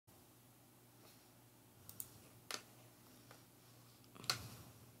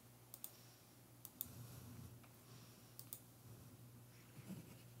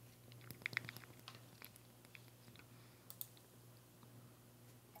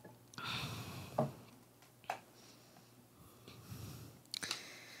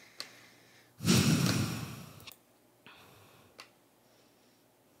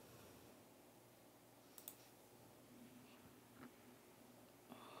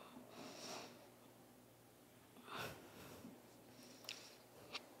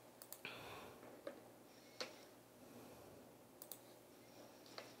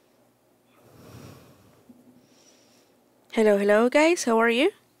Hello, hello guys, how are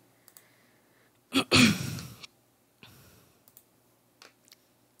you?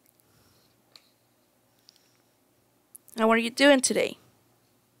 How are you doing today?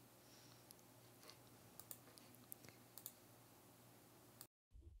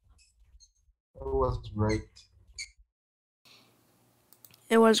 It was great.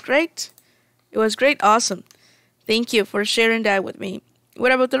 It was great. It was great, awesome. Thank you for sharing that with me.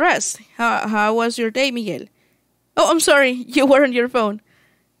 What about the rest? How was your day, Miguel? Oh, I'm sorry, you were on your phone.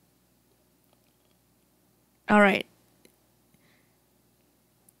 All right.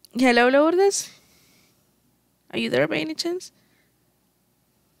 Hello, Lourdes. Are you there by any chance?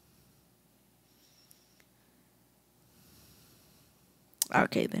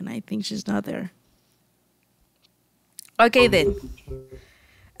 Okay, then I think she's not there. Okay, then.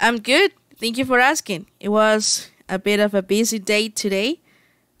 I'm good. Thank you for asking. It was a bit of a busy day today,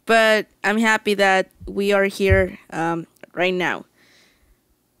 but I'm happy that we are here right now.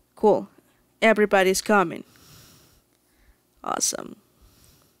 Cool. Everybody's coming. Awesome.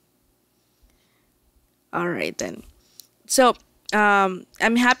 All right, then. So,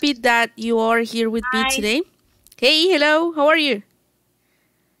 I'm happy that you are here with me today. Hey, hello. How are you?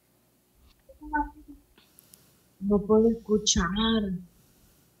 No puedo escuchar.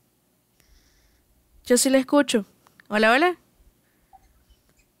 Yo sí le escucho. Hola, hola.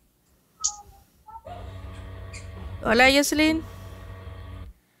 Hola, Jocelyn.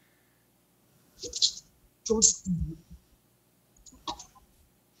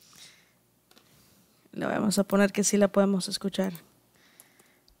 Le vamos a poner que sí la podemos escuchar.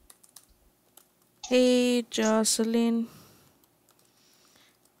 Hey, Jocelyn.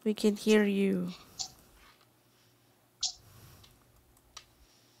 We can hear you.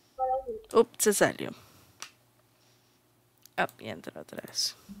 Ups, se salió. Up y entra otra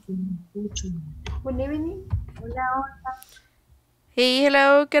vez. Good evening. Hola, hola. Hey,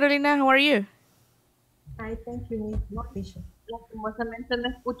 hello, Carolina. How are you? Hi, thank you. No, teacher. Lastimosamente no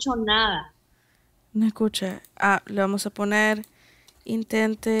escucho nada. No escucha. Ah, le vamos a poner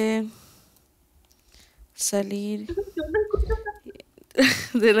intente salir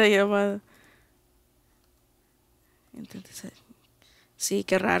de la llamada. Intente salir. Sí,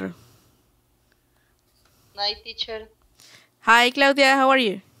 qué raro. Hi, teacher. Hi, Claudia. How are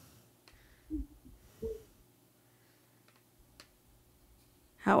you?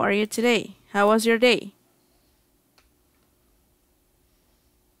 How are you today? How was your day?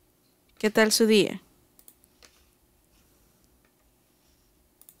 ¿Qué tal su día?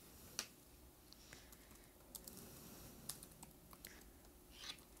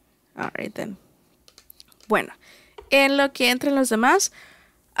 All right, then. Bueno, en lo que entran los demás,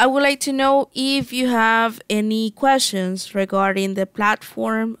 I would like to know if you have any questions regarding the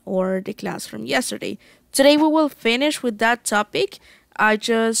platform or the class from yesterday. Today we will finish with that topic. I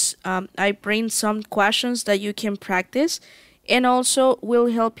bring some questions that you can practice, and also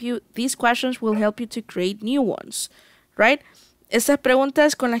these questions will help you to create new ones, right? Estas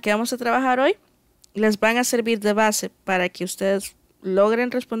preguntas con las que vamos a trabajar hoy les van a servir de base para que ustedes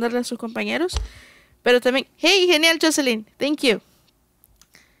logren responderle a sus compañeros. Pero también, hey, genial, Jocelyn, thank you.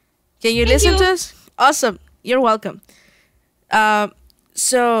 Can you listen to us? Awesome, you're welcome.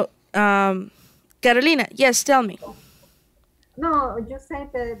 Carolina, yes, tell me. No, yo sé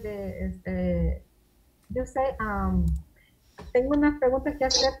tengo unas preguntas que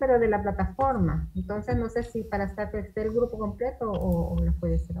hacer, pero de la plataforma. Entonces no sé si para estar el grupo completo o la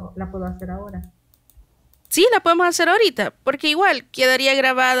puedo hacer ahora. Sí, la podemos hacer ahorita, porque igual quedaría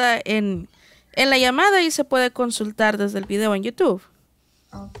grabada en la llamada y se puede consultar desde el video en YouTube.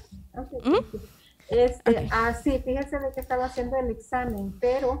 Sí, fíjese de que estaba haciendo el examen,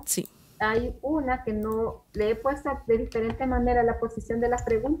 pero sí. Hay una que no, le he puesto de diferente manera la posición de la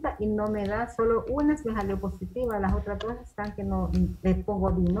pregunta y no me da, solo una me salió positiva, las otras dos están que no, le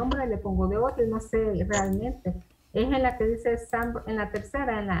pongo de un nombre, le pongo de otro y no sé realmente. Es en la que dice, en la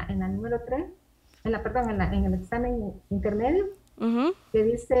tercera, en la número 3, en el examen intermedio, que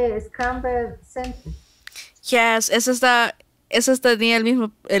dice Scramble Center. Yes, esa tenía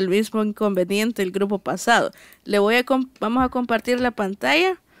el mismo inconveniente el grupo pasado. Vamos a compartir la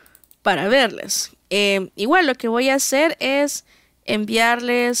pantalla para verles. Igual lo que voy a hacer es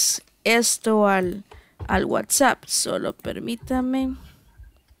enviarles esto al WhatsApp. Solo permítame.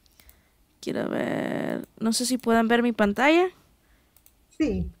 Quiero ver. No sé si pueden ver mi pantalla.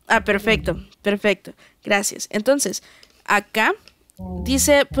 Sí. Ah, perfecto, perfecto. Gracias. Entonces, acá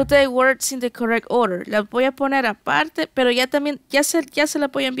dice put the words in the correct order. Las voy a poner aparte, pero ya se la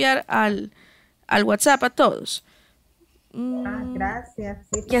voy a enviar al WhatsApp a todos. Gracias.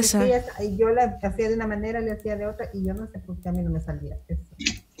 Sí, porque Yes, es que yo la hacía de una manera, le hacía de otra, y yo no sé por qué a mí no me salía eso.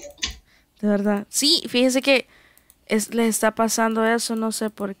 De verdad. Sí, fíjese que le está pasando eso, no sé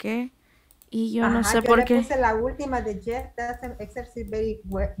por qué. Y yo no sé yo por le qué. puse la última de Jeff doesn't exercise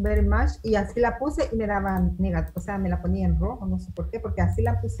very much, y así la puse y me daban negativo, o sea, me la ponía en rojo, no sé por qué, porque así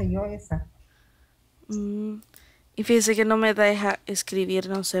la puse yo esa. Y fíjese que no me deja escribir,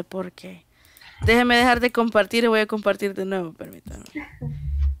 no sé por qué. Déjeme dejar de compartir y voy a compartir de nuevo, permítame.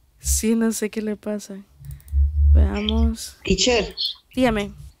 Sí, no sé qué le pasa. Veamos. Teacher,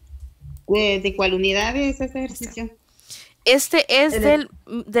 Dígame. ¿de cuál unidad es ese ejercicio? Este es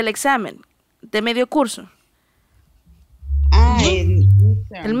del examen, de medio curso.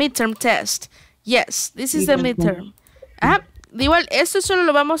 El midterm test. Yes, this is the midterm. De igual, esto solo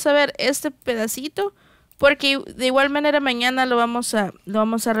lo vamos a ver, este pedacito, porque de igual manera mañana lo vamos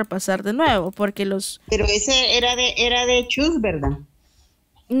a repasar de nuevo, porque Pero ese era de choose, ¿verdad?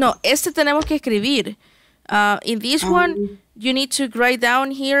 No, este tenemos que escribir. In this one, you need to write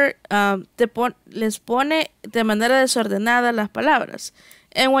down here, les pone de manera desordenada las palabras.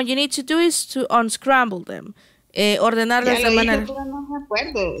 And what you need to do is to unscramble them. Ordenarlas de manera... Pero no me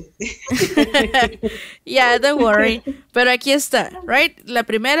acuerdo. Yeah, don't worry. Pero aquí está, right? La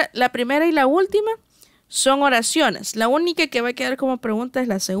primera y la última son oraciones. La única que va a quedar como pregunta es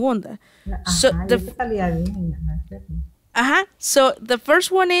la segunda. So the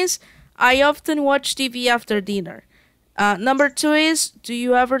first one is, I often watch TV after dinner. Number 2 is, do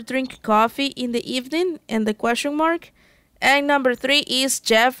you ever drink coffee in the evening? And the question mark. And number 3 is,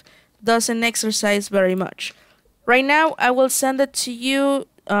 Jeff doesn't exercise very much. Right now, I will send it to you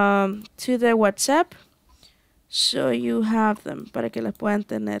to the WhatsApp. So you have them, para que las puedan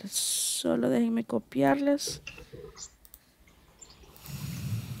tener. Solo déjenme copiarlas.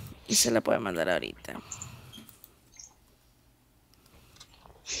 Y se la pueden mandar ahorita.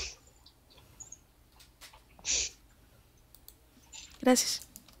 Gracias.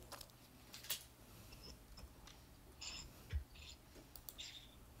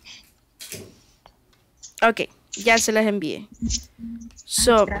 Ok, ya se las envié.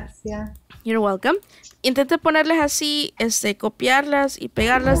 So, gracias. You're welcome. Intente ponerles así, copiarlas y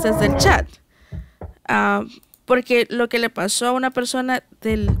pegarlas desde el chat. Porque lo que le pasó a una persona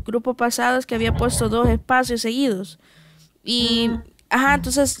del grupo pasado es que había puesto 2 espacios seguidos. Y,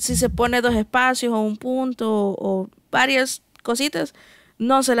 entonces si se pone 2 espacios o un punto o varias cositas,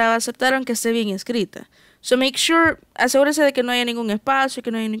 no se la va a aceptar aunque esté bien escrita. So make sure, asegúrese de que no haya ningún espacio, que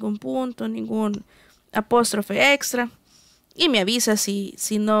no haya ningún punto, ningún apóstrofe extra. Y me avisa si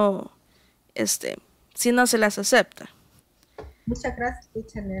no se las acepta. Muchas gracias,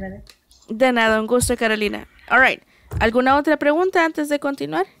 teacher. De nada, un gusto, Carolina. All right. ¿Alguna otra pregunta antes de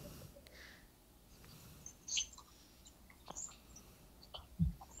continuar?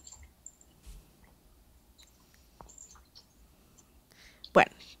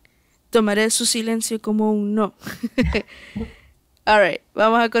 Bueno, tomaré su silencio como un no. All right,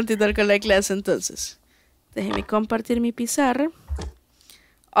 vamos a continuar con la clase entonces. Déjeme compartir mi pizarra.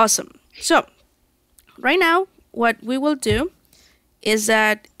 Awesome. So, right now, what we will do is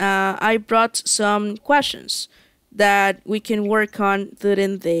that I brought some questions that we can work on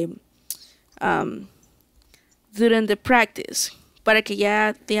during the practice, para que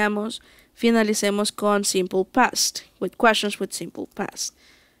ya, digamos, finalicemos con simple past, with questions with simple past.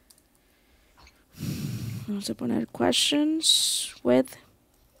 Vamos a poner questions with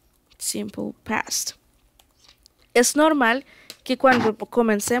simple past. Es normal que cuando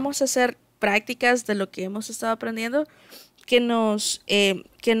comencemos a hacer prácticas de lo que hemos estado aprendiendo, que no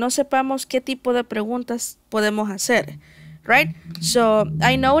sepamos qué tipo de preguntas podemos hacer, right? So,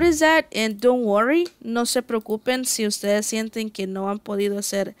 I noticed that, and don't worry, no se preocupen si ustedes sienten que no han podido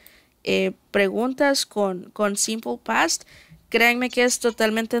hacer preguntas con simple past. Créanme que es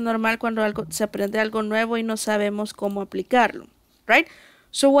totalmente normal cuando se aprende algo nuevo y no sabemos cómo aplicarlo, right?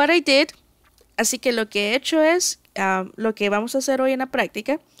 So, what I did, así que lo que he hecho es, lo que vamos a hacer hoy en la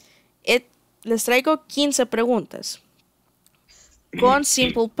práctica, les traigo 15 preguntas con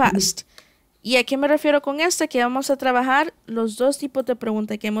simple past. ¿Y a qué me refiero con esta? Que vamos a trabajar los 2 tipos de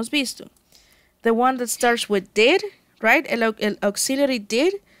preguntas que hemos visto. The one that starts with did, right? El auxiliary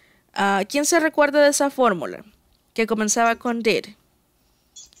did. ¿Quién se recuerda de esa fórmula? Que comenzaba con did.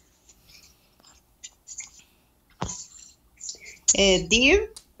 Did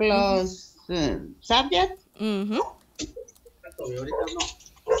plus subject.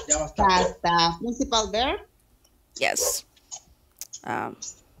 Hasta principal verb. Yes.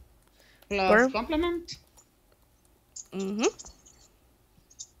 Plus verb. complement.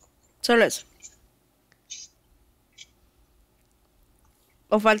 Solo eso.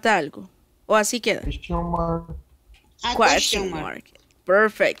 ¿O falta algo? ¿O así queda? Question mark. A Question mark.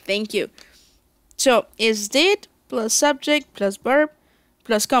 Perfect. Thank you. So, is did plus subject plus verb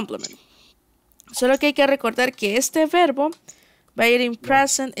plus complement. Solo que hay que recordar que este verbo va a ir en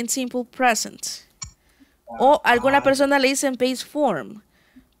present, en simple present. O alguna persona le dice en base form.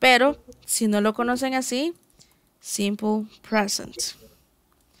 Pero, si no lo conocen así, simple present.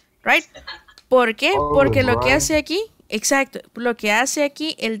 Right? ¿Por qué? Porque lo que hace aquí, exacto, lo que hace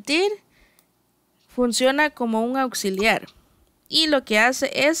aquí el did funciona como un auxiliar. Y lo que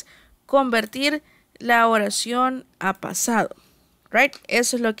hace es convertir la oración a pasado. Right?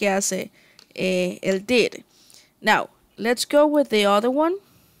 Eso es lo que hace el did. Now, let's go with the other one.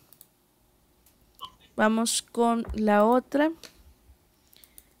 Vamos con la otra,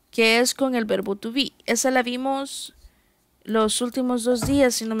 que es con el verbo to be. Esa la vimos los últimos 2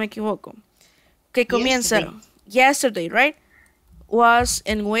 días, si no me equivoco. Que comienza yesterday, right? Was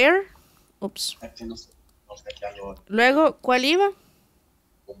and where. Oops. Luego, ¿cuál iba?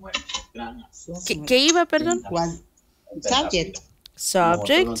 ¿Qué iba, perdón? Subject.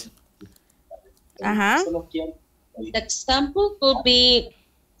 Subject. Ajá. The example could be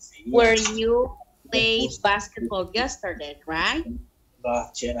where you played basketball yesterday, right?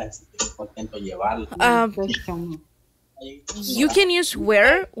 You can use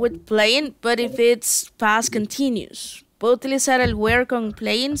where with playing, but if it's past continuous. Puedo utilizar el where con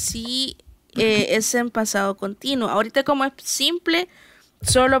playing si es en pasado continuo. Ahorita como es simple,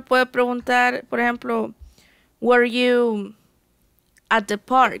 solo puedo preguntar, por ejemplo, were you at the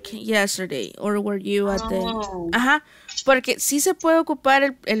park yesterday? Or were you at the... Ajá, porque sí se puede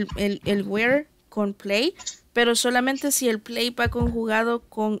ocupar el where con play, pero solamente si el play va conjugado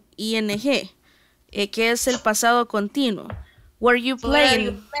con ing, que es el pasado continuo. Were you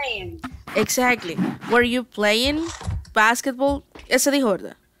playing? Exactly. Were you playing basketball? Ese dijo,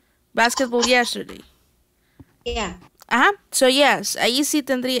 ¿verdad? Basketball yesterday. Yeah. Ajá, so yes, ahí sí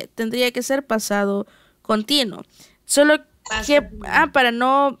tendría que ser pasado continuo. Solo que, para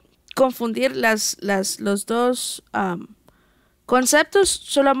no confundir los dos conceptos,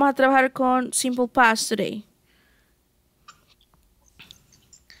 solo vamos a trabajar con simple past today.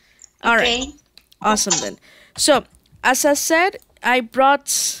 All right. Awesome then. So, as I said, I brought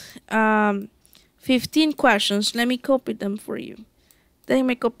 15 questions. Let me copy them for you.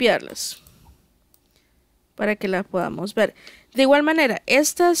 Déjenme copiarlas para que las podamos ver. De igual manera,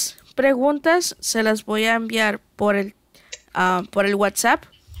 estas preguntas se las voy a enviar por el WhatsApp,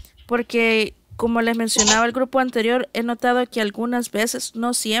 porque como les mencionaba el grupo anterior, he notado que algunas veces,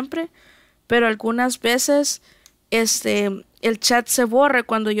 no siempre, pero algunas veces el chat se borra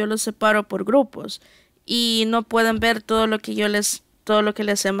cuando yo los separo por grupos y no pueden ver todo lo que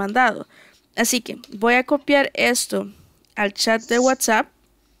les he mandado. Así que voy a copiar esto al chat de WhatsApp.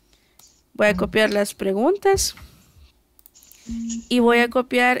 Voy a copiar las preguntas y voy a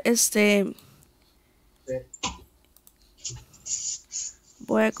copiar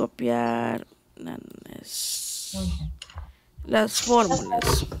voy a copiar las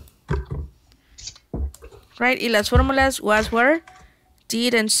fórmulas. Right? Y las fórmulas was, were,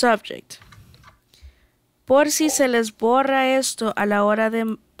 did and subject. Por si se les borra esto a la hora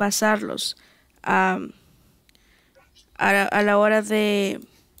de pasarlos, a la hora de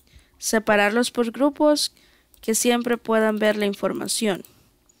separarlos por grupos, que siempre puedan ver la información.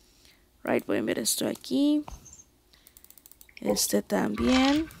 Right, voy a ver esto aquí. Este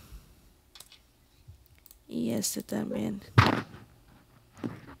también. Y este también.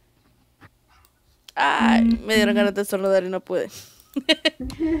 Ay, me dieron ganas de estornudar y no pude.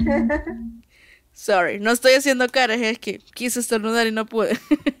 Sorry, no estoy haciendo caras, es que quise estornudar y no pude.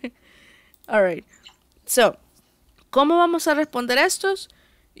 Alright. So, ¿cómo vamos a responder estos?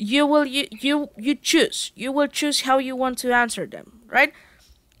 You choose. You will choose how you want to answer them, right?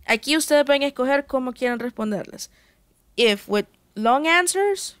 Aquí ustedes van a escoger cómo quieren responderlas. If with long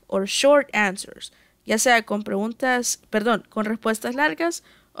answers or short answers, ya sea con con respuestas largas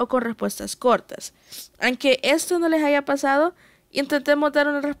o con respuestas cortas. Aunque esto no les haya pasado, intentemos dar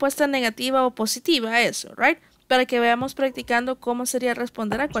una respuesta negativa o positiva a eso, right? Para que veamos practicando cómo sería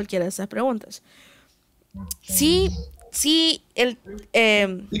responder a cualquiera de estas preguntas. Si se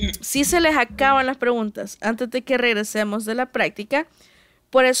les acaban las preguntas antes de que regresemos de la práctica,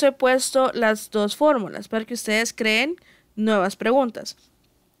 por eso he puesto las dos fórmulas, para que ustedes creen nuevas preguntas.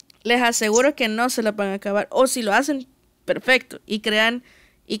 Les aseguro que no se las van a acabar, o si lo hacen, perfecto, y crean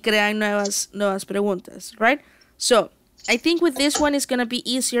nuevas preguntas, right? So, I think with this one it's going to be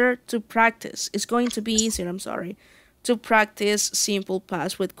easier to practice. It's going to be easier, to practice simple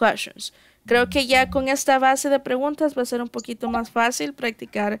past with questions. Creo que ya con esta base de preguntas va a ser un poquito más fácil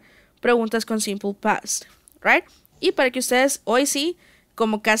practicar preguntas con simple past, right? Y para que ustedes hoy sí,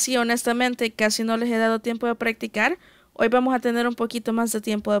 como casi honestamente casi no les he dado tiempo de practicar, hoy vamos a tener un poquito más de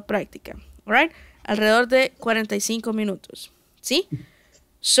tiempo de práctica, right? Alrededor de 45 minutos, ¿sí?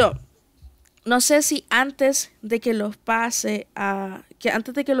 So, no sé si antes de que los pase a, que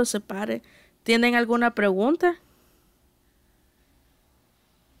antes de que los separe, ¿tienen alguna pregunta?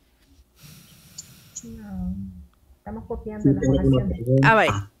 No, estamos copiando las oraciones.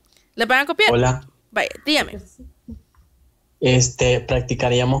 Vaya. ¿Le van a copiar? Hola. Vaya, dígame.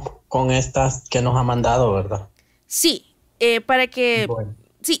 Practicaríamos con estas que nos ha mandado, ¿verdad? Sí, para que, Bueno.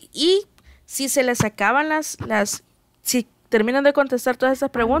 sí, y si se les acaban si terminan de contestar todas estas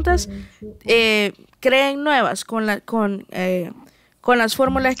preguntas, creen nuevas con las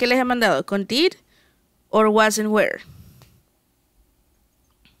fórmulas que les he mandado, con did or was and where.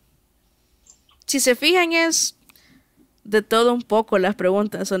 Si se fijan es de todo un poco las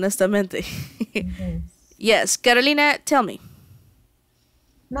preguntas, honestamente. Yes, Carolina, tell me.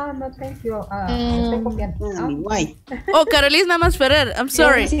 No, thank you. Estoy copiando. Why? Oh, Carolina más Ferrer, I'm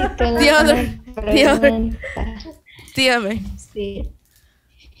sorry. Sí, tengo The other. una pregunta. Dígame, Sí.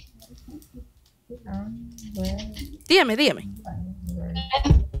 dígame.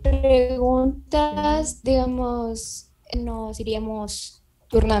 Preguntas, digamos, nos iríamos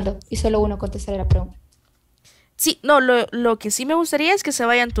turnando y solo uno contestará la pregunta. Sí, no, lo que sí me gustaría es que se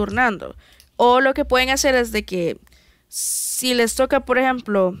vayan turnando. O lo que pueden hacer es de que si les toca, por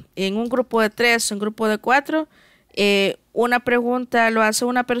ejemplo, en un grupo de 3, un grupo de 4, una pregunta lo hace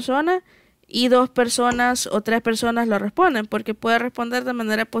una persona y 2 personas o 3 personas lo responden, porque puede responder de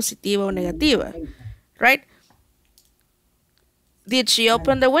manera positiva o negativa, right? Did she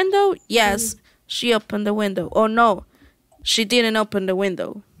open the window? Yes, she opened the window. Oh no, she didn't open the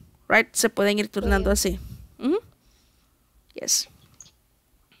window, right? Se pueden ir turnando así. Yes.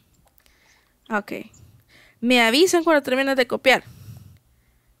 Ok. Me avisan cuando termines de copiar.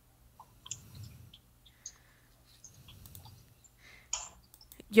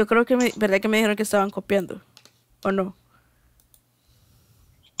 Yo creo que ¿verdad que me dijeron que estaban copiando? ¿O no?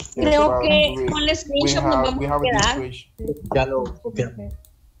 Creo que con el screenshot nos vamos a quedar. Ya lo copiamos.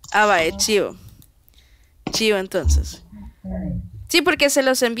 Vaya, chivo. Chivo entonces. Sí, porque se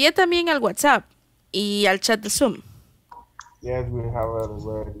los envié también al WhatsApp y al chat de Zoom. Yes, we have it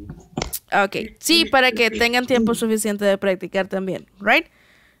already. Ok, sí, para que tengan tiempo suficiente de practicar también, right?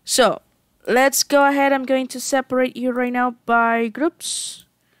 So, let's go ahead. I'm going to separate you right now by groups.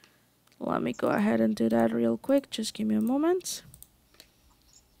 Let me go ahead and do that real quick. Just give me a moment.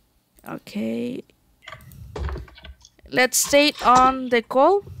 Okay. Let's stay on the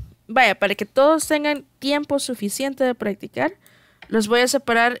call. Vaya, para que todos tengan tiempo suficiente de practicar, los voy a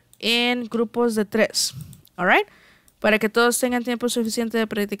separar en grupos de 3. Alright? Para que todos tengan tiempo suficiente de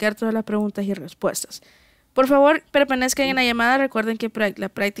practicar todas las preguntas y respuestas. Por favor, permanezcan en la llamada. Recuerden que la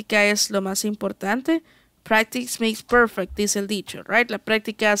práctica es lo más importante. Practice makes perfect, dice el dicho, right? La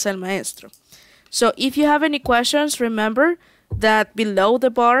práctica hace al maestro. So, if you have any questions, remember that below the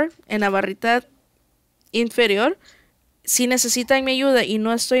bar, en la barrita inferior, si necesitan mi ayuda y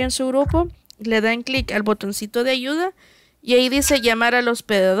no estoy en su grupo, le dan clic al botoncito de ayuda y ahí dice llamar al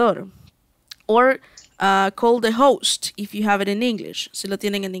hospedador. Or call the host, if you have it in English, si lo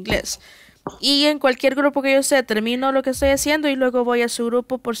tienen en inglés. Y en cualquier grupo que yo esté, termino lo que estoy haciendo y luego voy a su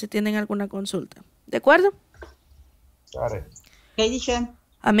grupo por si tienen alguna consulta. ¿De acuerdo? Got it. Okay, teacher.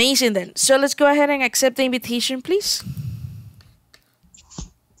 Amazing then. So let's go ahead and accept the invitation, please.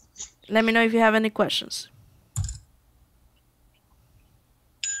 Let me know if you have any questions.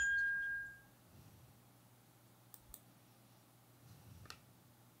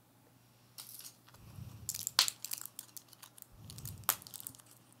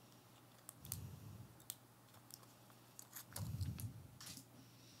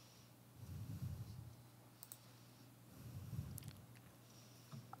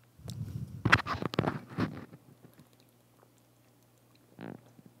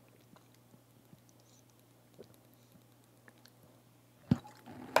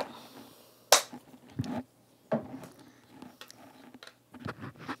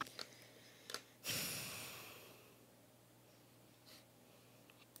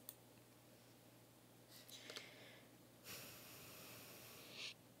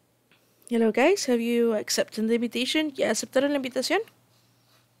 Hello guys, have you accepted the invitation? ¿Ya aceptaron la invitación?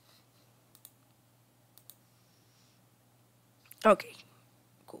 Okay,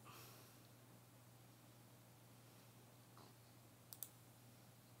 cool.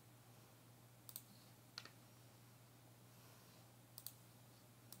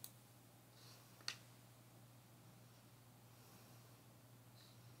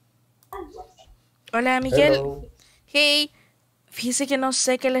 Hola, Miguel. Hello. Hey, fíjese que no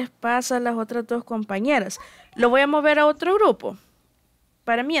sé qué les pasa a las otras dos compañeras. Lo voy a mover a otro grupo.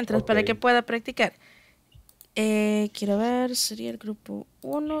 Para mientras, para que pueda practicar. Quiero ver, sería el grupo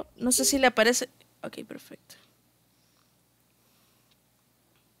 1. No sé si le aparece. Ok, perfecto.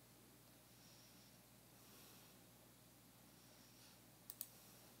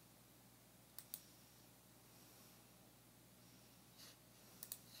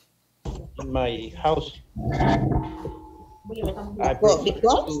 In my house.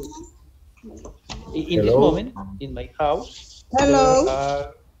 In this moment, in my house. Hello.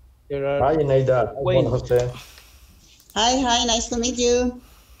 There are Hi, Neida. Hi, nice to meet you.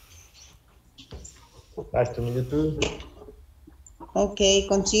 Nice to meet you too. Okay,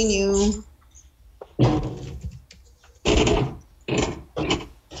 continue.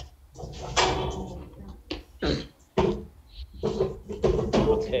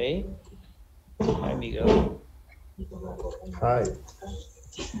 Okay. Hi, Miguel. Hi.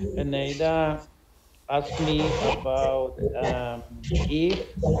 Neida asked me about if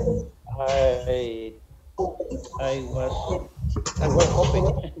I was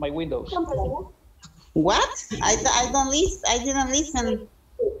opening my windows. What? I didn't listen.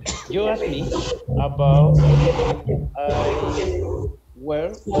 You asked me about if I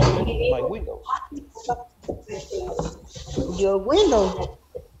were opening my windows. Your window?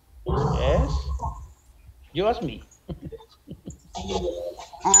 Yes. You asked me.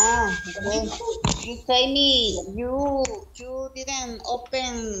 Okay. You say me you didn't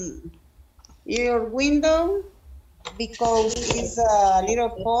open your window because it's a little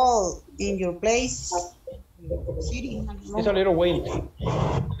cold in your place. It's a little windy.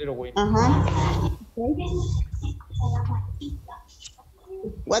 Okay.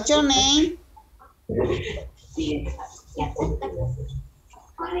 What's your name?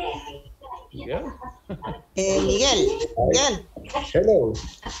 Yeah. Miguel. Hello.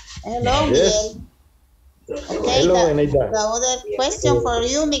 Hello, Yes. Miguel. Okay, Hello, the Neida. other question for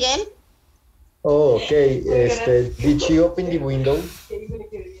you, Miguel. Oh, okay. Did she open the window?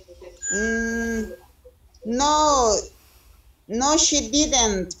 No, she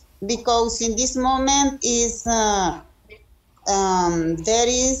didn't, because in this moment is there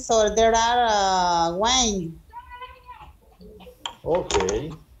are wine.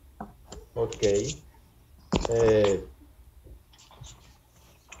 Okay.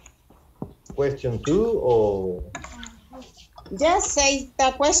 Question 2 or? Just say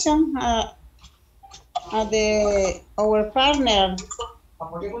the question. Our partner.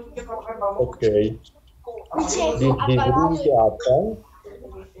 Okay. Did he bring the attend?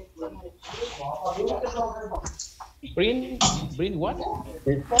 Bring what?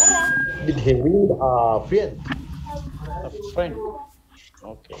 Did he bring a friend? A friend.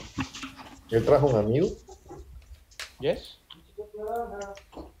 Okay. ¿Él trajo un amigo? Yes.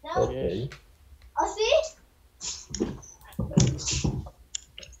 Okay.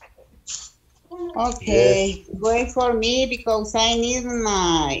 Okay, wait for me because I need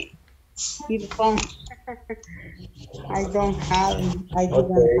my earphone. I don't have. I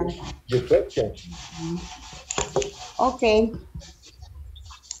didn't have. Your question. Okay.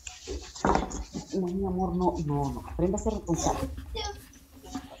 No, mi amor, no. Aprenda a ser responsable.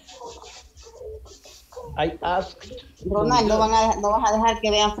 I asked. Ronald, no vas a dejar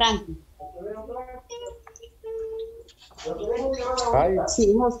que vean Frankie. Hi.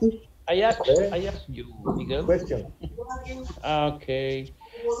 Sí, no, sí. I asked you, Miguel. Question. Okay.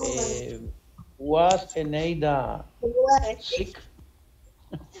 Was Eneida sick?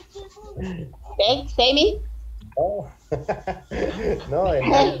 Say me. Oh. No,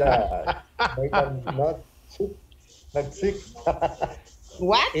 Eneida not sick. Not sick.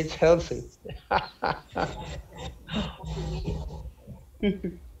 What? It's healthy.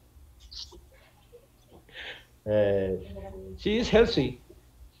 She is healthy.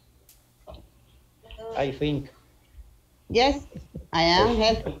 I think. Yes, I am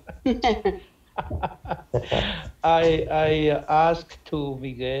healthy. I asked to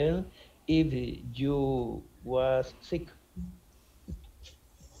Miguel if you was sick.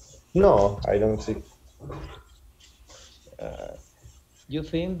 No, I don't sick. You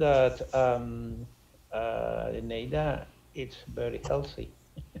think that Neida is very healthy?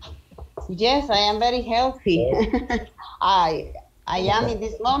 Yes, I am very healthy. I am in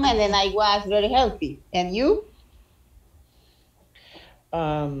this moment, and I was very healthy. And you?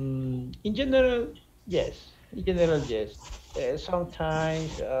 In general, yes. In general, yes.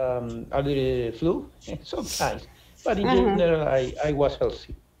 Sometimes a little flu, sometimes. But in general, I was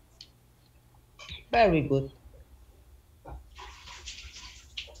healthy. Very good.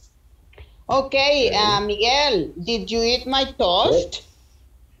 Okay, Miguel, did you eat my toast?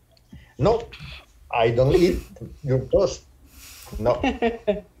 No, I don't eat your toast. No.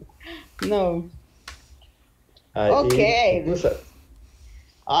 No. I Okay. eat pupusas.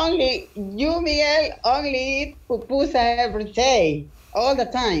 Only you, Miguel, only eat pupusa every day, all the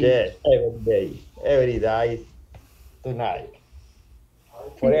time. Yes, every day, tonight,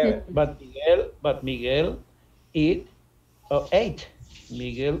 forever. But Miguel ate.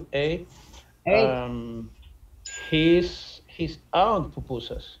 Miguel ate his own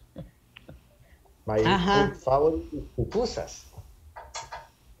pupusas. My food favorite is pupusas.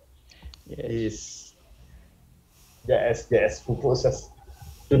 Yes. Yes, pupusas.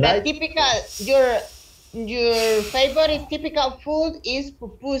 Tonight, The typical, your favorite typical food is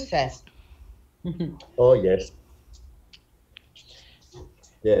pupusas. oh yes.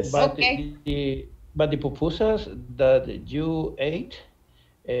 Yes. But Okay. the pupusas that you ate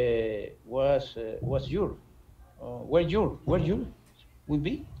was your where you would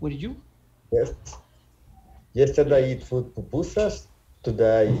be? Where you? Yes. Yesterday I eat food pupusas.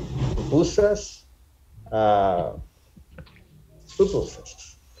 Today pupusas.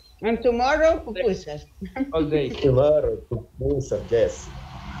 Pupusas. And tomorrow, pupusas. All day. Tomorrow pupusas. Yes.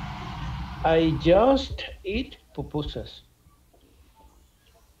 I just eat pupusas.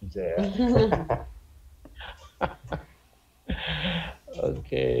 Yeah.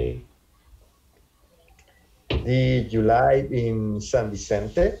 Okay. Did you live in San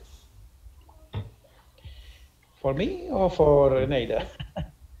Vicente? For me or for Neida?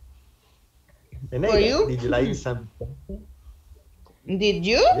 For you? Did you live in San Vicente? Did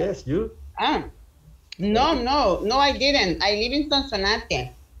you? Yes, you. No, I didn't. I live in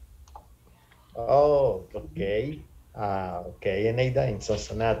Sonsonate. Oh, okay. Okay, Eneida in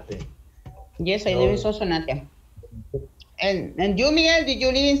Sonsonate. Yes, I live in Sonsonate. And you, Miguel, did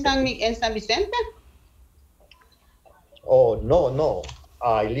you live in San Vicente? Oh, no.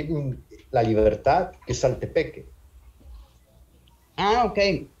 I live in La Libertad, que es Saltepeque.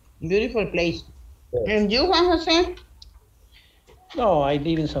 Okay. Beautiful place. Yes. And you, Juan Jose? No, I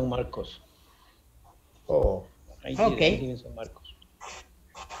live in San Marcos. Oh. I Okay. live in San Marcos.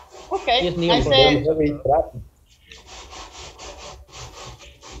 Okay. Yes, near I said,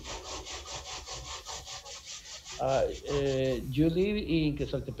 you live in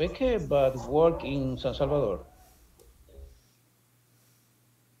Quesaltepeque, but work in San Salvador.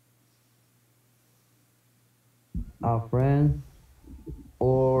 A friend,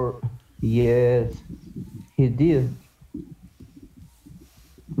 or yes, he did.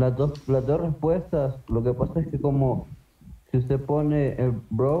 Las dos respuestas. Lo que pasa es que como si usted pone el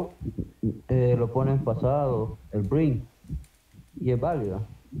bro, lo pone en pasado, el bring, y es válido.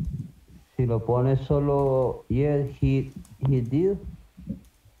 Si lo pone solo yes, he did,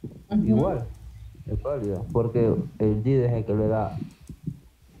 igual, es válido, porque el did es el que le da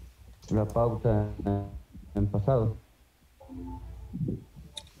la pauta en pasado.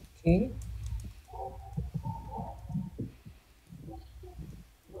 Okay.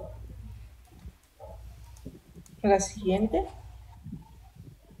 La siguiente.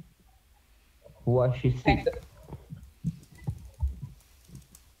 Was she sick?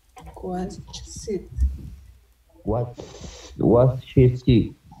 Was she sick? Was she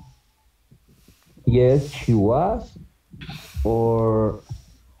sick? Yes, she was, or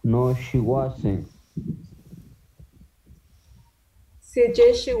no, she wasn't. Si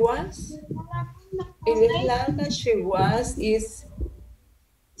yes, she was. En es larga, she was is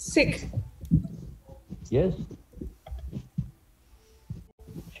sick. Yes.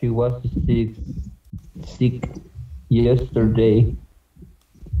 She was sick yesterday,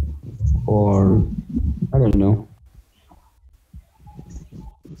 or I don't know.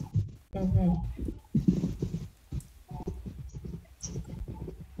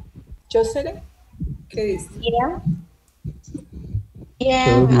 Jocelyn, ¿qué dice?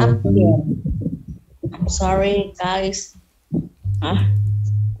 Yeah, I'm here. I'm sorry, guys.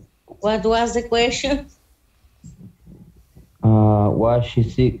 What was the question? Was she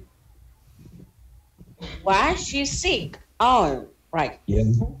sick? Was she sick? Oh, right. Yeah.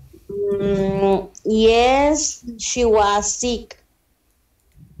 Yes, she was sick.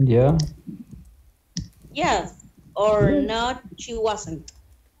 Yeah. Yes, or not, she wasn't.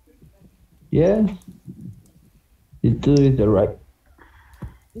 Yes. The two is the right.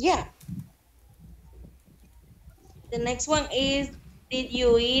 Yeah. The next one is, did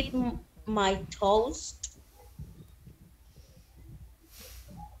you eat my toast?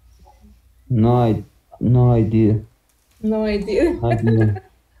 No, I did. No, I didn't. I didn't.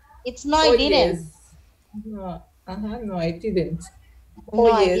 It's no, I didn't. Yes. No, no, I didn't.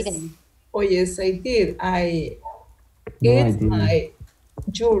 No, I didn't. Oh, yes, I did. I No, I eat didn't. my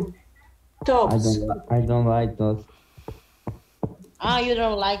your tops. I don't like those. Ah, you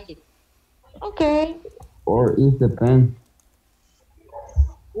don't like it. Okay. Or it depends.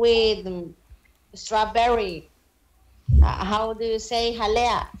 With strawberry. How do you say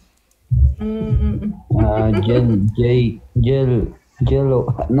jalea? Yellow,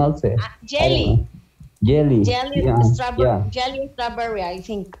 no sé. Jelly. Jelly. Jelly, Yeah, strawberry, yeah, jelly strawberry, I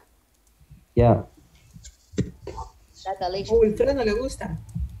think. yeah. That's delicious. Wilfredo no le gusta.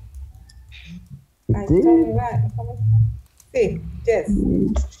 I Sí. don't like. Sí, yes.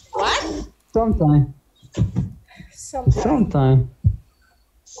 What? Sometimes. Sometimes.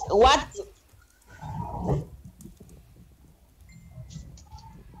 What?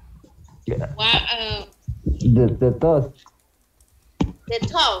 Yeah. What? The toast. The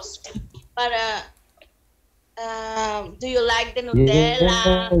toast. But do you like the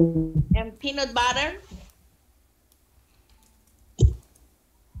Nutella and peanut butter?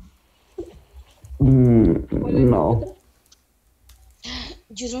 No.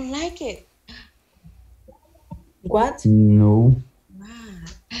 You don't like it? What? No.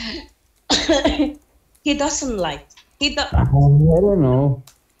 He doesn't like. He do I don't know.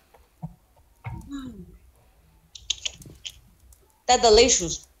 That's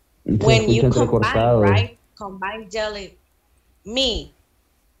delicious. Se When you escucha combine, entrecortado. right? Combine jelly. Me.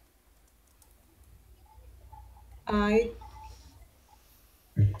 I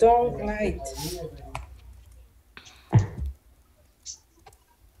don't like.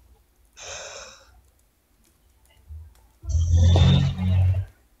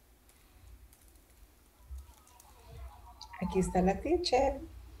 Aquí está la teacher.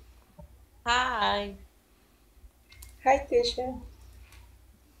 Hi. Hi, teacher.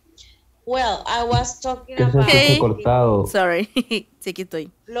 Well, I was talking Que se about escucha cortado. Sorry. Sí, aquí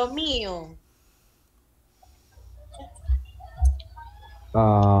estoy. lo mío.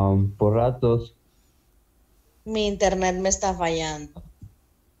 Por ratos. Mi internet me está fallando.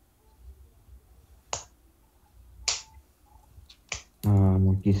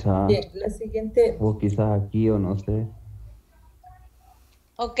 Quizás. Bien, la siguiente. O quizás aquí o no sé.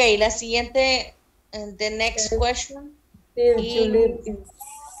 Ok, la siguiente, the next question. Did you live in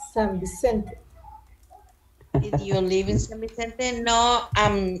San Vicente? Did you live in San Vicente? No,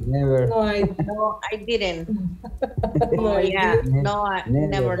 Never. No, I didn't. no, Oh, I yeah, didn't. no, I Never.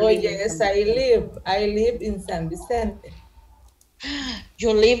 never Oh, lived in yes, San Vicente. I live in San Vicente.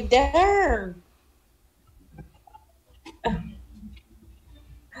 You live there?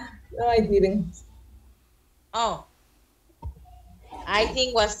 No, I didn't. Oh, I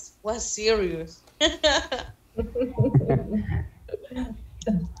think was serious.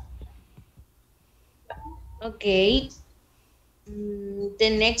 Okay. The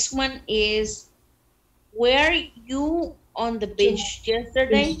next one is, were you on the beach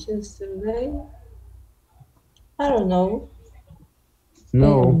yesterday? Yesterday? I don't know.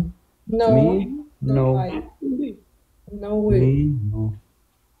 No. No. Me? No. No way. Me? No.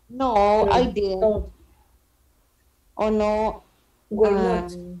 No, I didn't. No, Oh no. we're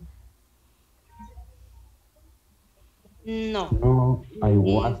not. No. No, I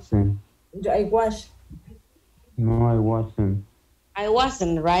wasn't. I was. No, I wasn't. I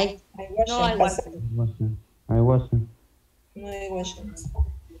wasn't, right? I wasn't. No, I wasn't. I wasn't. No, I wasn't.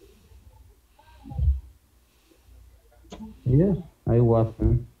 Yes, I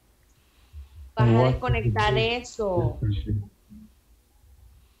wasn't. Vas a What? desconectar eso.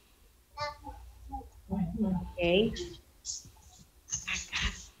 Okay.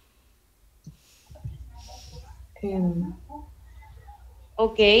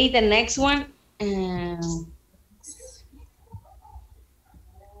 Okay, the next one.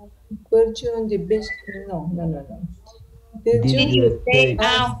 Were you on the beach? No. Did you stay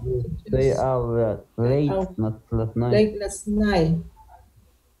out? Stay out late not last night? Late last night.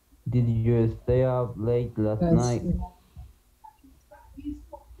 Did you stay up late last night?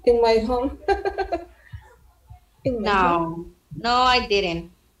 In my home? In my home? No, I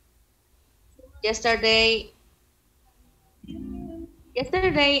didn't. Yesterday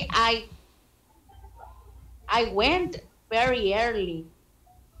I went very early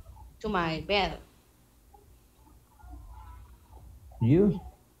to my bed. You?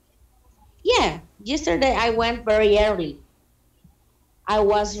 Yeah, yesterday I went very early. I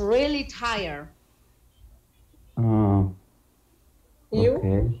was really tired. You?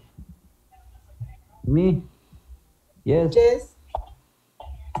 Okay. Me? Yes. Yes.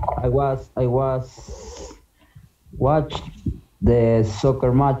 I was watch the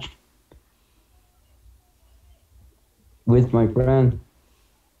soccer match with my friend.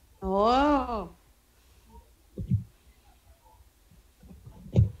 Oh.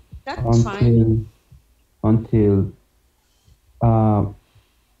 That's fine. Until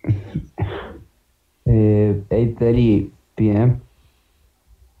 8:30 p.m.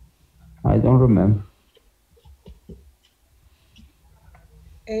 I don't remember.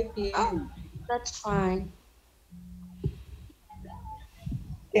 8 p.m. Oh, that's fine.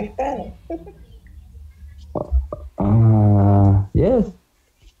 Temprano. Yes.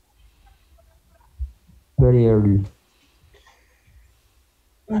 Very early.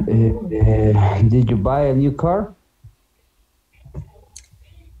 Did you buy a new car?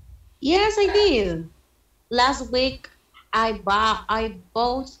 Yes, I did. Last week, I bought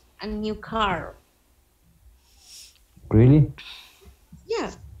a new car. Really?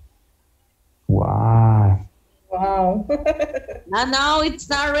 Yeah. Wow. Wow. No, it's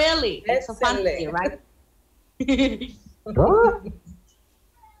not really. It's a fantasy, right?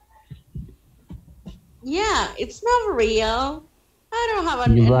 Yeah, it's not real. I don't have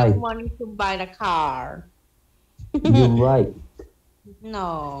enough money to buy the car. You're right.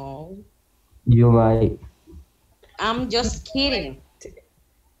 No. You're right. I'm just kidding.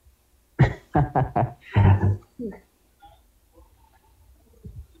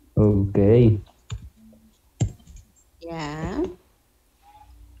 Okay. Yeah.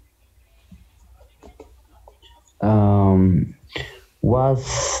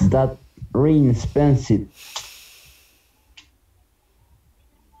 Was that ring expensive?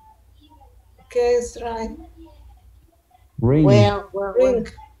 Okay, it's right. Ring. Well. Ring.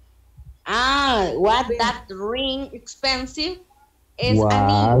 Was that ring expensive?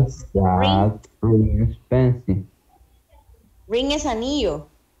 Was that ring expensive? Ring es anillo.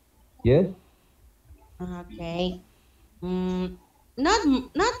 Yes. Okay. Not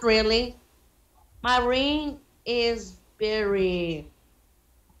really. My ring is very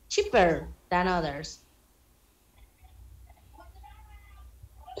cheaper than others.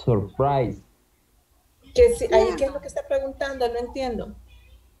 Surprise. ¿Qué es lo que está preguntando? No entiendo.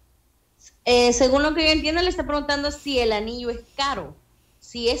 Según lo que yo entiendo, le está preguntando si el anillo es caro.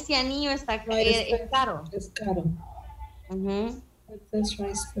 Si ese anillo es caro. Es caro. That's right,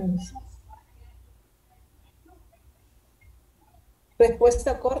 expensive.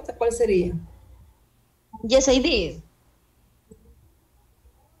 Respuesta corta, ¿cuál sería? Yes, I did.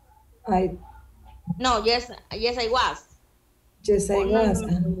 No, yes, I was. Yes, I was.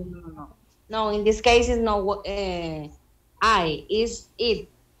 No, in this case, it's no. Is it?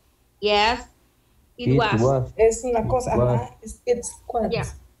 Yes, it was. Es una cosa. It's what? Yeah.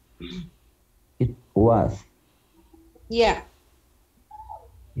 It was. Yeah.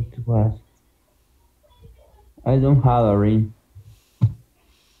 It was. I don't have a ring.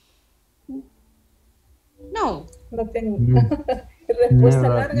 No. No tengo. Respuesta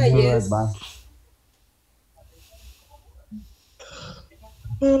larga, yes.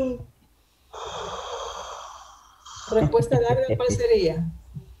 Respuesta larga, ¿cuál sería?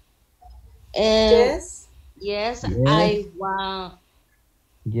 Yes. Yes, I want.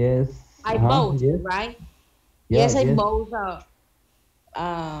 Yes. I bought, yes. right? Yeah, yes, I bought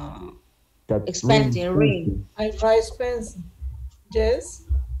expensive ring. I buy expensive. Yes.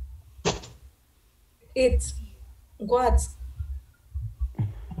 It's what?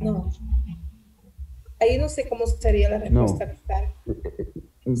 No. Ahí no sé cómo sería la respuesta. No.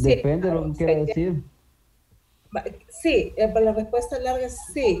 Depende de lo que quiera decir. Sí, para la respuesta larga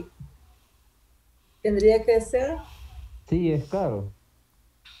sí. Tendría que ser. Sí, es caro.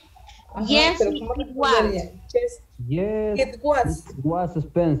 Ajá, yes, pero it was. Yes, it was. It was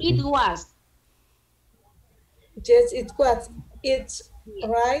expensive. It was. Yes, it was. It's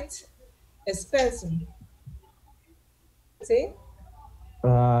right. Expensive. ¿Sí?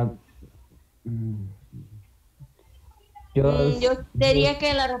 Yo diría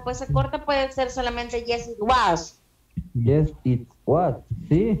que la respuesta corta puede ser solamente yes, it was. Yes, it was.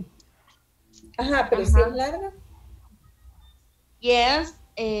 Sí. Ajá, pero si es larga. Yes,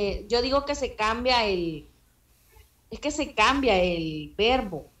 yo digo que se cambia el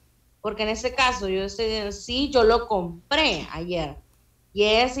verbo, porque en este caso yo estoy diciendo, sí, yo lo compré ayer.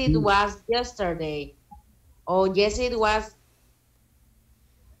 Yes, it was yesterday. O yes, it was.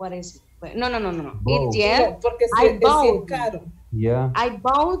 What is it? No. It's yes. No, porque I bought. Es caro. Yeah. I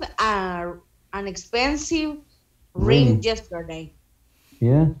bought an expensive ring yesterday.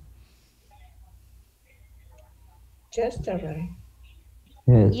 Yeah. Yesterday.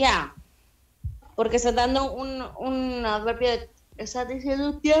 Yes. Yeah. Porque está dando un adverbio de, está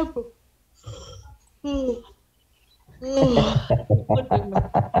diciendo tiempo.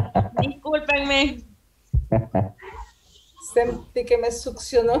 Discúlpenme. Sentí que me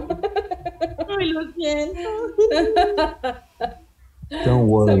succionó. Ay, lo siento. Don't Son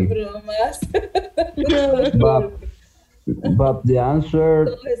worry. bromas. But the answer,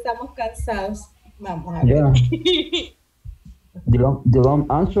 Todos estamos cansados. Vamos a ver. yeah, the long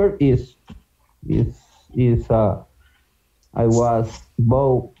answer is I was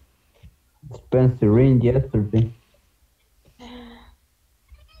bought expensive ring yesterday.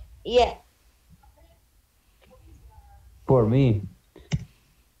 Yeah. For me.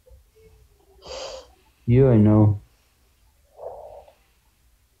 You, I know.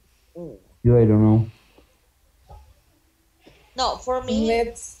 You, I don't know. No, for me.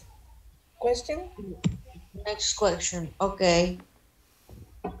 Next question. Next question. Okay.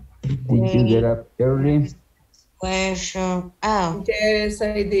 Did you get up early? Question. Oh. Yes,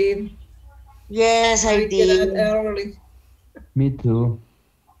 I did. Yes, I get did. up early. Me too.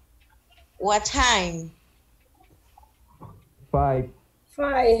 What time? 5.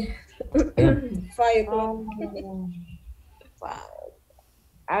 5. 5 o'clock.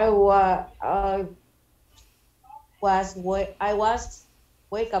 I was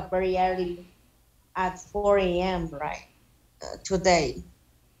wake up very early at 4 a.m. right today.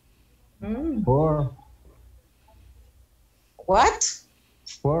 4. What?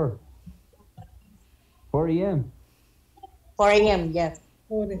 4 a.m. 4 a.m. Yes.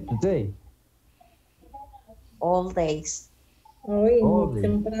 Today. All days. Muy Holy.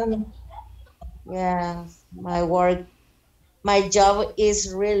 temprano. Yeah, my job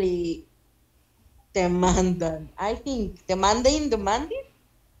is really demanding. I think demanding.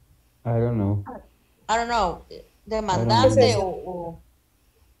 I don't know. I don't know. I Demandante don't o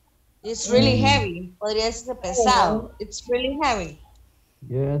it's really heavy. Podría ser pesado. It's really heavy.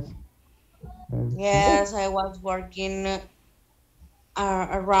 Yes. Yes, I was working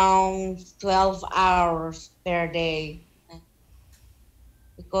around 12 hours per day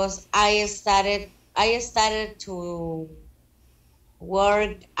because I started to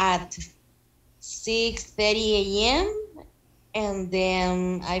work at 6:30 a.m. and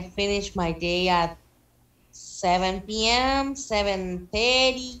then I finished my day at 7 p.m.,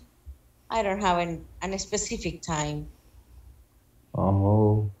 7:30. I don't have a specific time.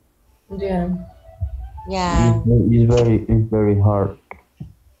 Oh. Yeah. Yeah. It's very hard.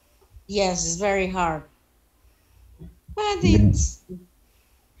 Yes, it's very hard. But Yeah.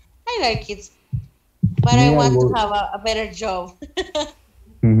 I like it. But Me, I want to would- have a better job.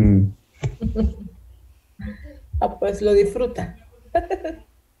 Mhm. Pues lo disfruta.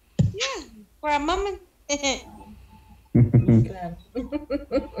 Yeah, for a moment. Claro.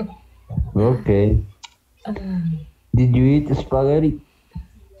 Okay. Did you eat spaghetti?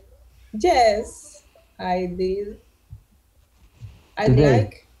 Yes, I did. I Today?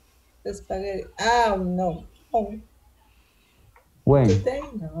 like the spaghetti. Oh, no. Oh, When? today,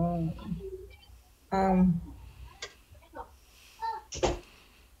 no.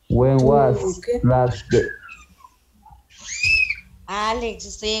 When was Okay. last day? Alex,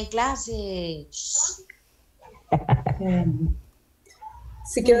 estoy en clase.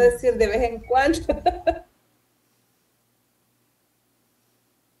 Si quiero decir de vez en cuando.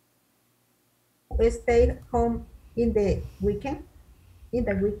 Stay home in the weekend? In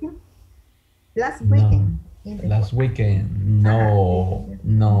the weekend? Last No. weekend? In the Last weekend,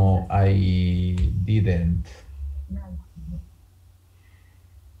 no, I didn't.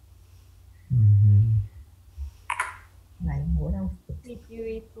 Mhm. Did you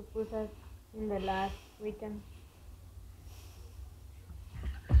eat pupusas in the last weekend?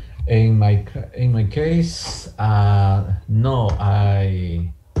 In my case, no,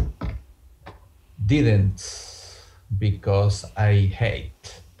 I didn't because I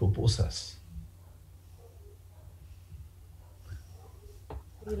hate pupusas.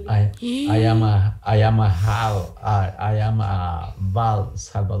 I am a Val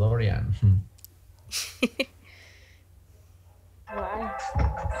Salvadorian. Why?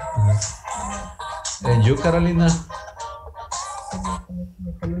 And you, Carolina?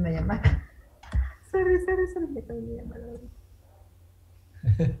 Me cayó una llamada. Sorry, me cayó una llamada.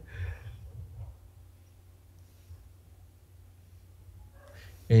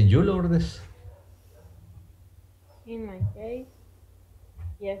 And you, Lourdes? In my case,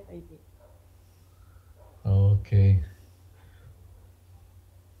 yes, I did. Okay.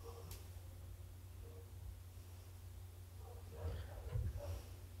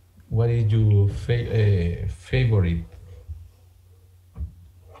 What is your favorite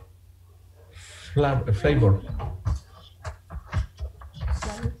flavor?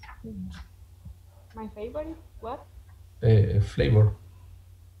 My favorite? What? Flavor.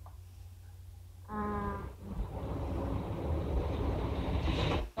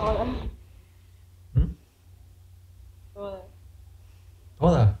 Todas. ¿Mm? Todas.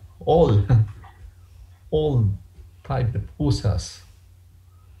 Toda. All. All type de pupusas.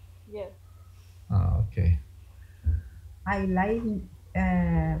 Yes. Ah, okay. I like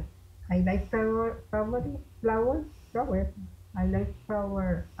flower. I like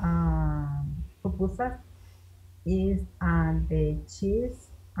flower pupusas is the cheese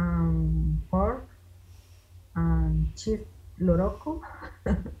pork cheese loroco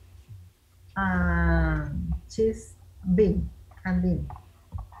cheese bean and bean.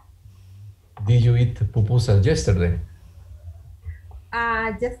 Did you eat pupusas yesterday?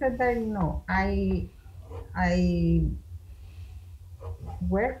 Yesterday no. I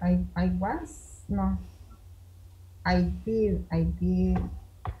where I was no. I did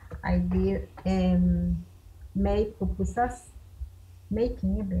made pupusas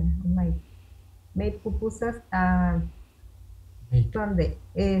making even made pupusas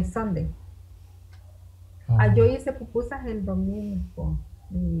Sunday. Yo hice pupusas el domingo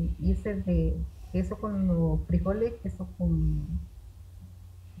y hice de queso con los frijoles, queso con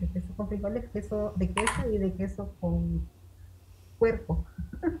frijoles, queso de queso y de queso con puerco.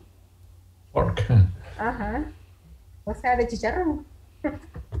 Pork. Ajá. O sea, de chicharrón.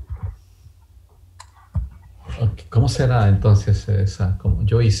 Okay. ¿Cómo será entonces esa? Como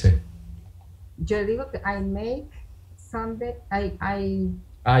yo hice. Yo digo que I make Sunday. I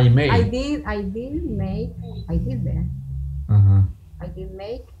made. I did make. I did that. Uh-huh. I did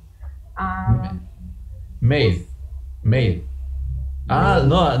make. Made.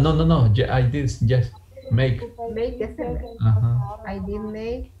 No. I did just make. Make yesterday. I did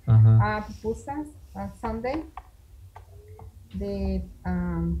make pupusas Sunday. The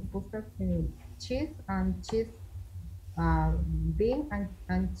pupusas cheese and cheese bean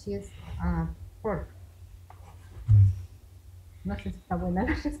and cheese pork. No sé si está buena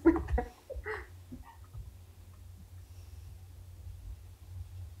la respuesta.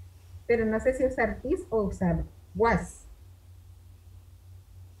 Pero no sé si usar this o usar was.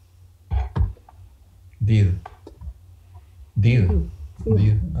 Did.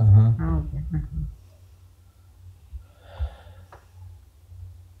 Ajá. Okay.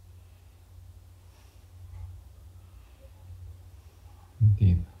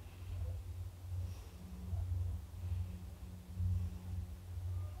 Did.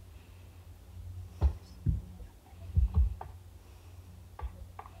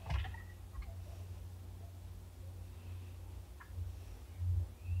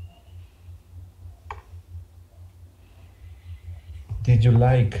 Did you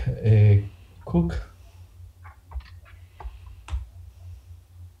like cook?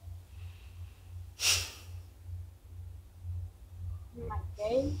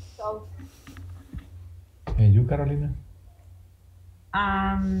 Okay, so And you, Carolina?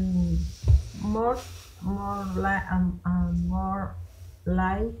 More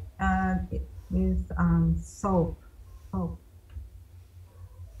like it is soap.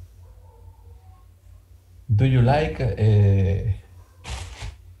 Do you like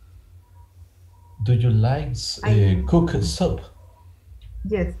cook soup?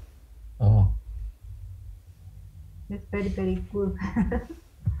 Yes. Oh. It's very, very good.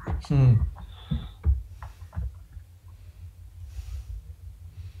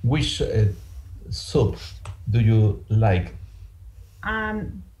 Which soup do you like?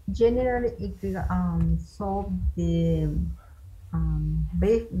 Generally, it solve the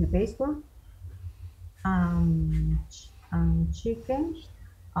baseball, chicken,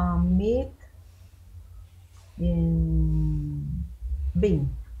 meat, and bean.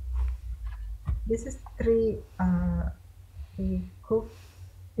 This is three cook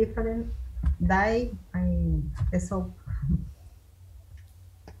different dye and soap.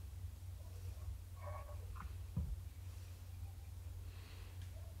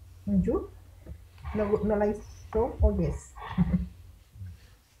 And you? No like soap or yes?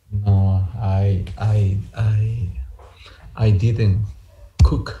 No, I didn't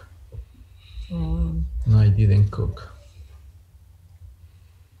cook. No, I didn't cook.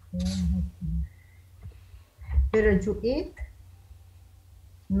 Pero you eat?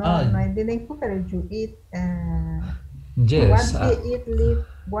 No, I didn't cook, but you eat. Yes.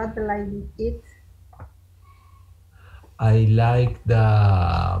 What do I eat? I like the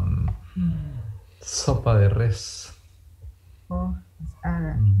sopa de res. Oh,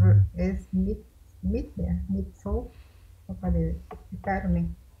 es meat, meat soup, sopa de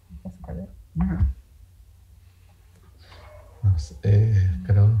carne. No sé,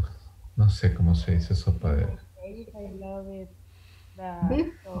 creo, no sé cómo se dice sopa de... I love it.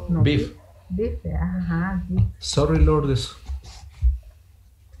 Beef? So No, Beef. Beef, ajá, beef. Sorry, Lourdes.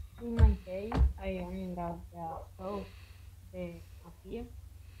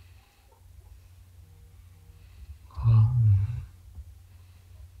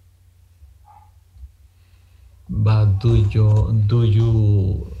 But do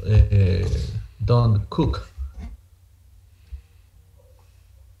you don't cook?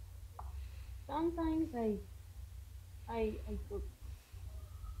 Sometimes I cook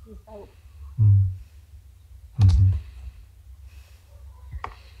without.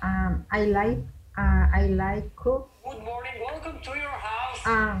 I like cook. Good morning, welcome to your house.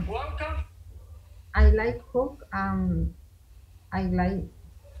 Welcome. I like cook. I like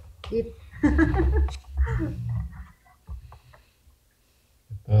it.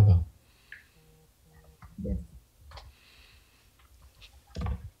 Todo. Yes.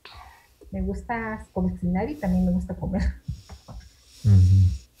 Me gusta cocinar y también me gusta comer.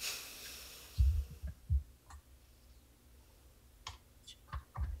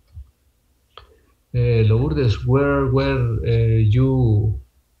 Lourdes, where you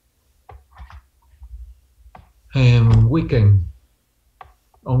weekend?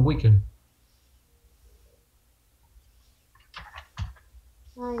 On weekend?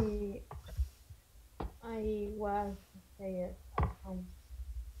 I was there at home.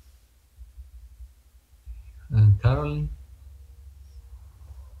 And Caroline?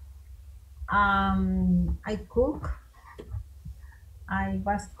 I cook. I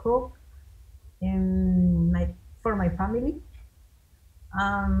was cook for my family.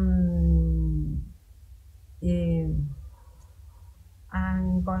 I'm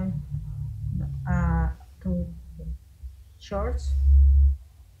going to church.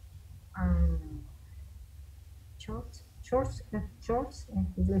 Church,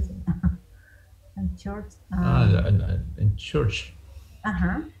 listen. And church. In church.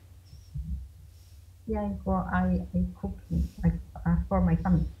 Yeah, I cook for my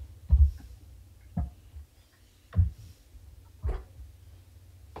family.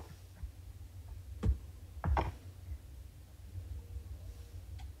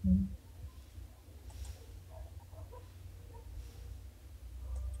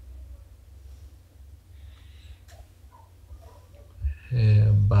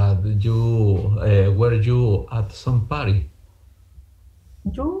 But you were you at some party?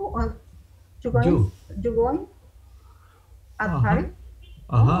 You going at party?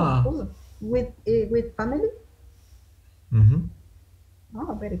 Cool. With family?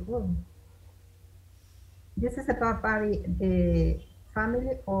 Oh, very cool. This is about party the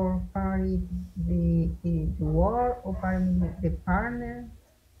family or party the work or party the partner?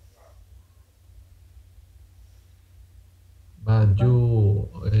 But you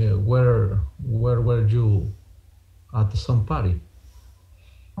where were you at some party?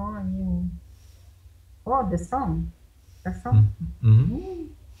 Oh, yeah. Oh, the song. The song.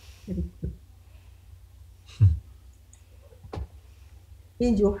 Very good.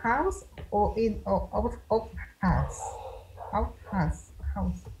 In your house or in out house? Out house.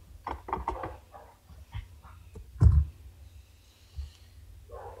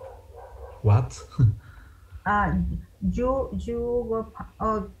 What? You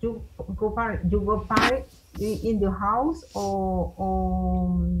go party in the house or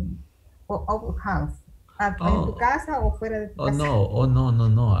out house. ¿En tu casa o fuera de tu casa?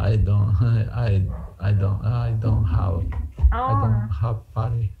 No. I don't have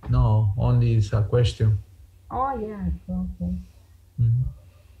party. No, only it's a question. Oh yeah, okay.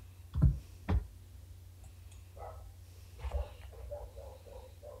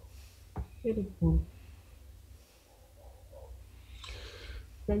 Very cool.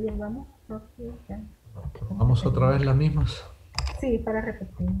 ¿Ya llegamos? Okay, ya. ¿Vamos otra vez las mismas? Sí, para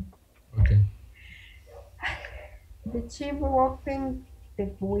repetir. Okay. The chief walked in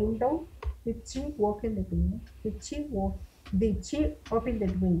the window. The chief opened the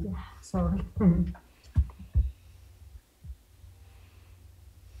window. Sorry.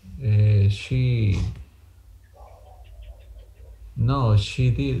 She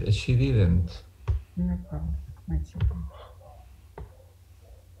didn't. No problem.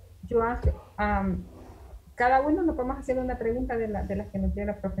 Yo ask, cada uno nos podemos hacer una pregunta de las que nos dio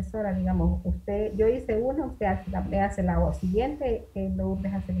la profesora, digamos, yo hice una, usted me hace la siguiente,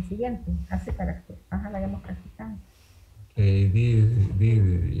 Lourdes hace la siguiente, así para que la hayamos practicado. Okay,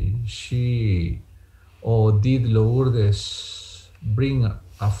 did she or did Lourdes bring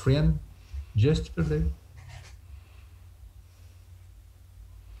a friend yesterday?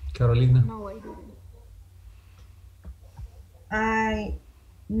 Carolina? No, I didn't.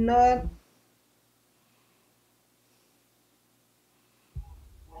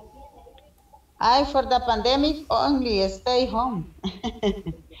 For the pandemic only stay home.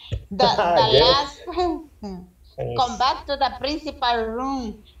 the last come back to the principal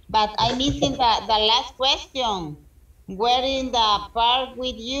room, but I'm missing the last question. Where in the park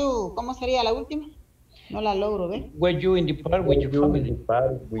with you? ¿Cómo sería la última? No la logro, ¿ves? Were you in the park with your family?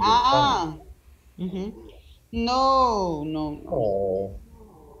 Ah. No, no, no. Oh,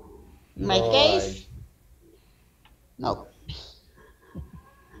 My no, case? No.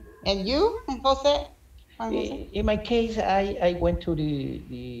 And you, Jose? In my case, I went to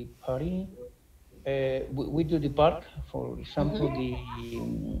the party. We do the park, for example,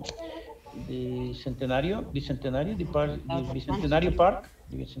 the Centenario, the Bicentenario Park.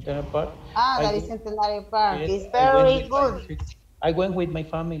 Ah, I la went, Bicentenario Park yes, is very good. I went with my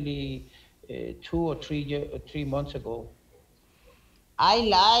family 2 or 3 months ago. I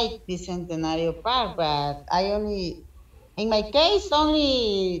like Bicentenario Park, but I only, in my case,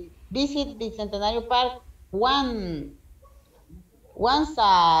 only visit Bicentenario Park once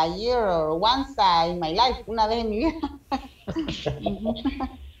a year or once in my life, una vez en mi vida.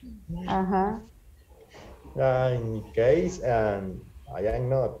 Ajá. In case, I am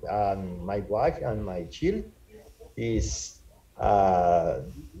not, my wife and my child is the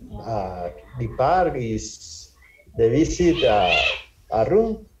park is the visit a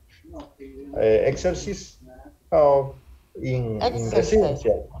room exercise of in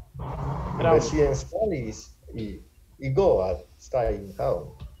residential. In residential is go at stay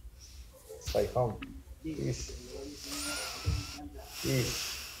home. Stay home. Is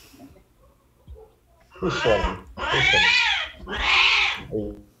usually.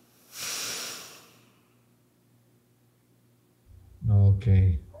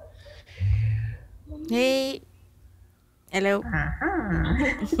 Okay. Hey. Hello.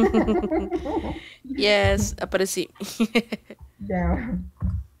 Yes, aparecí.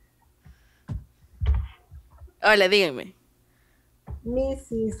 Hola, díganme.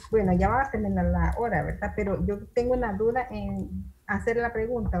 Mrs. Bueno, ya va a terminar la hora, ¿verdad? Pero yo tengo una duda en hacer la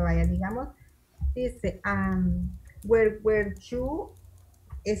pregunta, vaya, digamos, dice, where you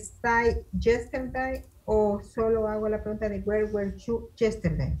stay yesterday, o solo hago la pregunta de where were you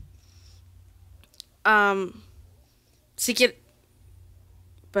yesterday? Si quiere,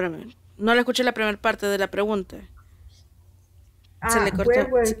 espérame, no le escuché la primera parte de la pregunta. Se le cortó.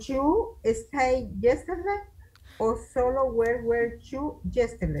 Where were you stay yesterday, o solo where were you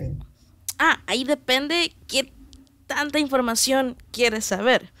yesterday? Ahí depende qué tanta información quieres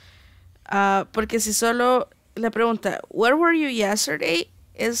saber. Porque si solo la pregunta, where were you yesterday,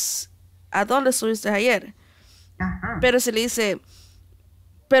 es ¿a dónde estuviste ayer? Pero si le dice,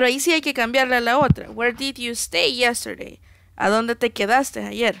 pero ahí sí hay que cambiarle a la otra. Where did you stay yesterday? ¿A dónde te quedaste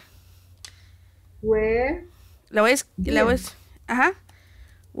ayer? Where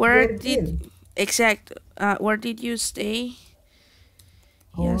exacto. Where did you stay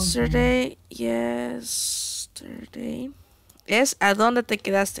yesterday? Yesterday es ¿a dónde te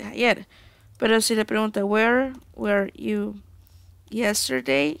quedaste ayer? Pero si le pregunta where were you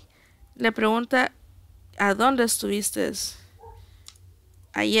yesterday, le pregunta ¿a dónde estuviste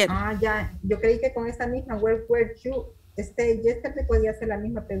ayer? Ya, yo creí que con esa misma where were you stay yesterday podía hacer la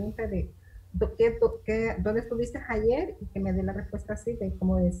misma pregunta de ¿dónde estuviste ayer? Y que me dé la respuesta así, de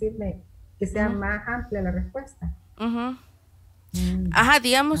como decirme que sea más amplia la respuesta.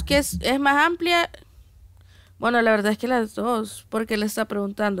 Digamos que es más amplia. Bueno, la verdad es que las dos, porque le está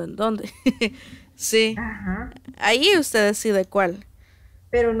preguntando en dónde. Sí. Ahí usted decide cuál.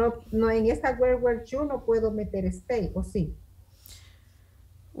 Pero no en esta where were you no puedo meter stay, ¿o sí?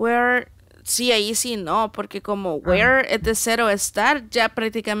 Where, sí, ahí sí no, porque como where es de cero estar, ya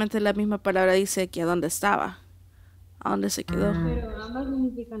prácticamente la misma palabra dice que a dónde estaba, a dónde se quedó. Pero ambas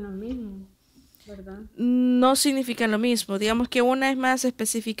significan lo mismo, ¿verdad? No significan lo mismo, digamos que una es más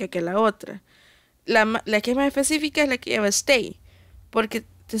específica que la otra. La que es más específica es la que lleva stay, porque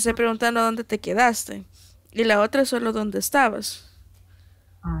te estoy preguntando a dónde te quedaste, y la otra es solo dónde estabas.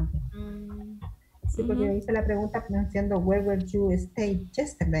 Sí, porque yo hice la pregunta pronunciando where were you stay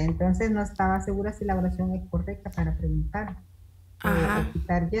yesterday, entonces no estaba segura si la oración es correcta para preguntar o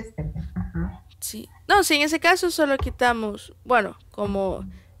quitar yesterday. Sí. No, si en ese caso solo quitamos, bueno, como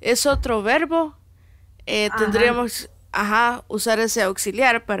es otro verbo, tendríamos usar ese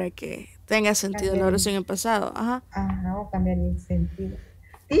auxiliar para que tenga sentido la oración en pasado. O cambiaría el sentido.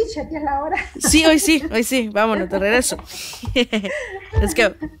 Teacher, ¿qué es la hora? Sí, hoy sí, vámonos, de regreso. Let's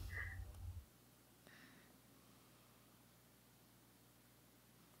go.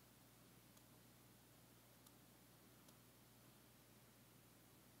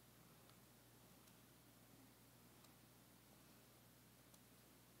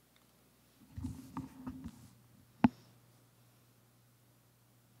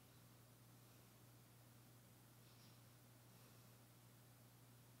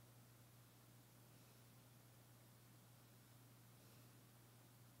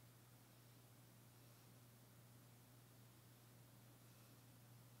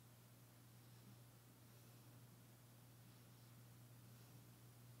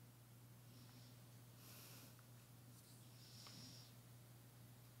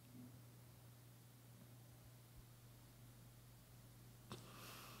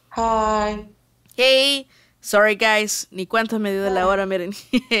 Hi. Hey, sorry guys, ni cuánto me dio de la hora, miren.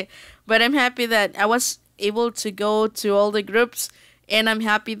 But I'm happy that I was able to go to all the groups, and I'm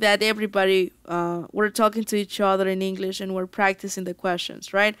happy that everybody we're talking to each other in English and we're practicing the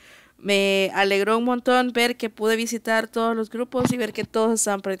questions, right? Me alegró un montón ver que pude visitar todos los grupos y ver que todos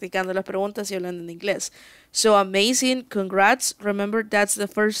están practicando las preguntas y hablando en inglés. So amazing, congrats. Remember, that's the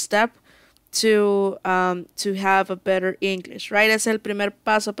first step to have a better English, right? Es el primer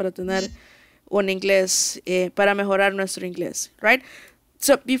paso para tener un inglés, para mejorar nuestro inglés, right?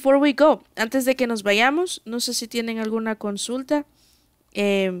 So, before we go, antes de que nos vayamos, no sé si tienen alguna consulta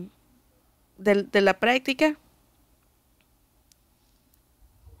de la práctica.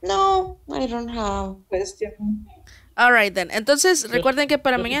 No, I don't have question. All right, then. Entonces, recuerden que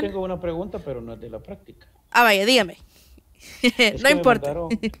para yo sí mañana... tengo una pregunta, pero no es de la práctica. Ah, vaya, dígame. No importa.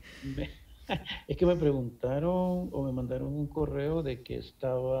 Es que me preguntaron o me mandaron un correo de que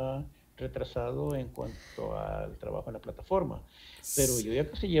estaba retrasado en cuanto al trabajo en la plataforma. Pero yo ya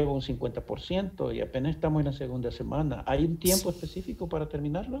casi llevo un 50% y apenas estamos en la segunda semana. ¿Hay un tiempo específico para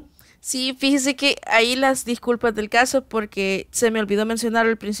terminarlo? Sí, fíjese que ahí las disculpas del caso porque se me olvidó mencionar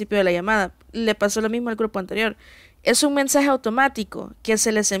al principio de la llamada. Le pasó lo mismo al grupo anterior. Es un mensaje automático que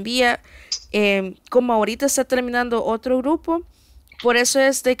se les envía, como ahorita está terminando otro grupo, por eso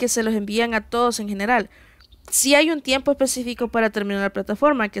es de que se los envían a todos en general. Sí hay un tiempo específico para terminar la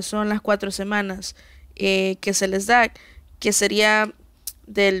plataforma, que son las 4 semanas que se les da, que sería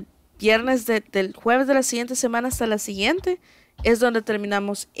del del jueves de la siguiente semana hasta la siguiente, es donde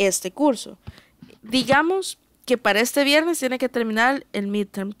terminamos este curso. Digamos que para este viernes tiene que terminar el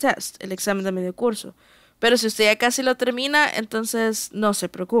midterm test, el examen de medio curso. Pero si usted ya casi lo termina, entonces no se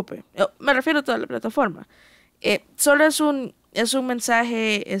preocupe. Me refiero a toda la plataforma. Solo es un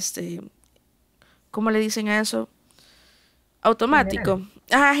mensaje, ¿cómo le dicen a eso? Automático. General.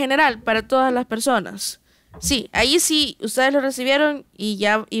 Ajá, general, para todas las personas. Sí, ahí sí, ustedes lo recibieron y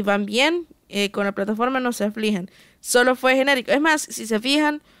van bien con la plataforma, no se aflijan. Solo fue genérico. Es más, si se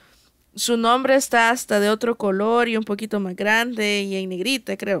fijan, su nombre está hasta de otro color y un poquito más grande y en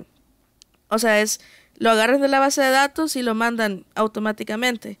negrita, creo. O sea, lo agarran de la base de datos y lo mandan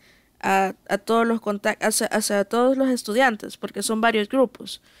automáticamente a todos los contactos, a todos los estudiantes, porque son varios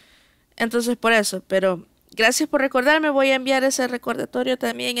grupos. Entonces, por eso, pero gracias por recordarme. Voy a enviar ese recordatorio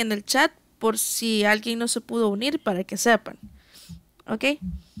también en el chat por si alguien no se pudo unir para que sepan. ¿Ok?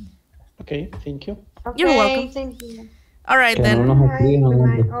 Ok, thank you. You're welcome. Thank you. All right, Que then. no nos escriban,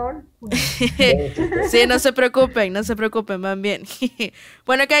 hombre. Sí, no se preocupen, van bien.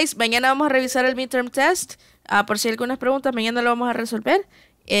 Bueno, guys, mañana vamos a revisar el midterm test. Por si hay algunas preguntas, mañana lo vamos a resolver.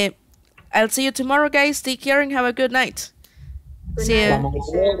 I'll see you tomorrow, guys. Take care and have a good night. See you.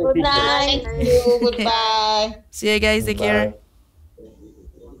 Good night. Goodbye. See you guys. Take care.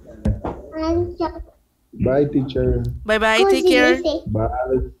 Bye, teacher. Bye bye. Take care. Bye.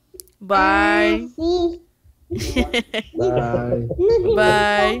 Bye. Bye.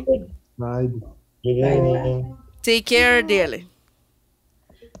 Bye. Bye. Take care, dearly.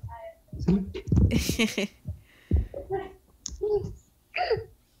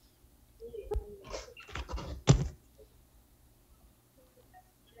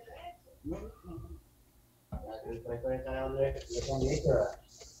 El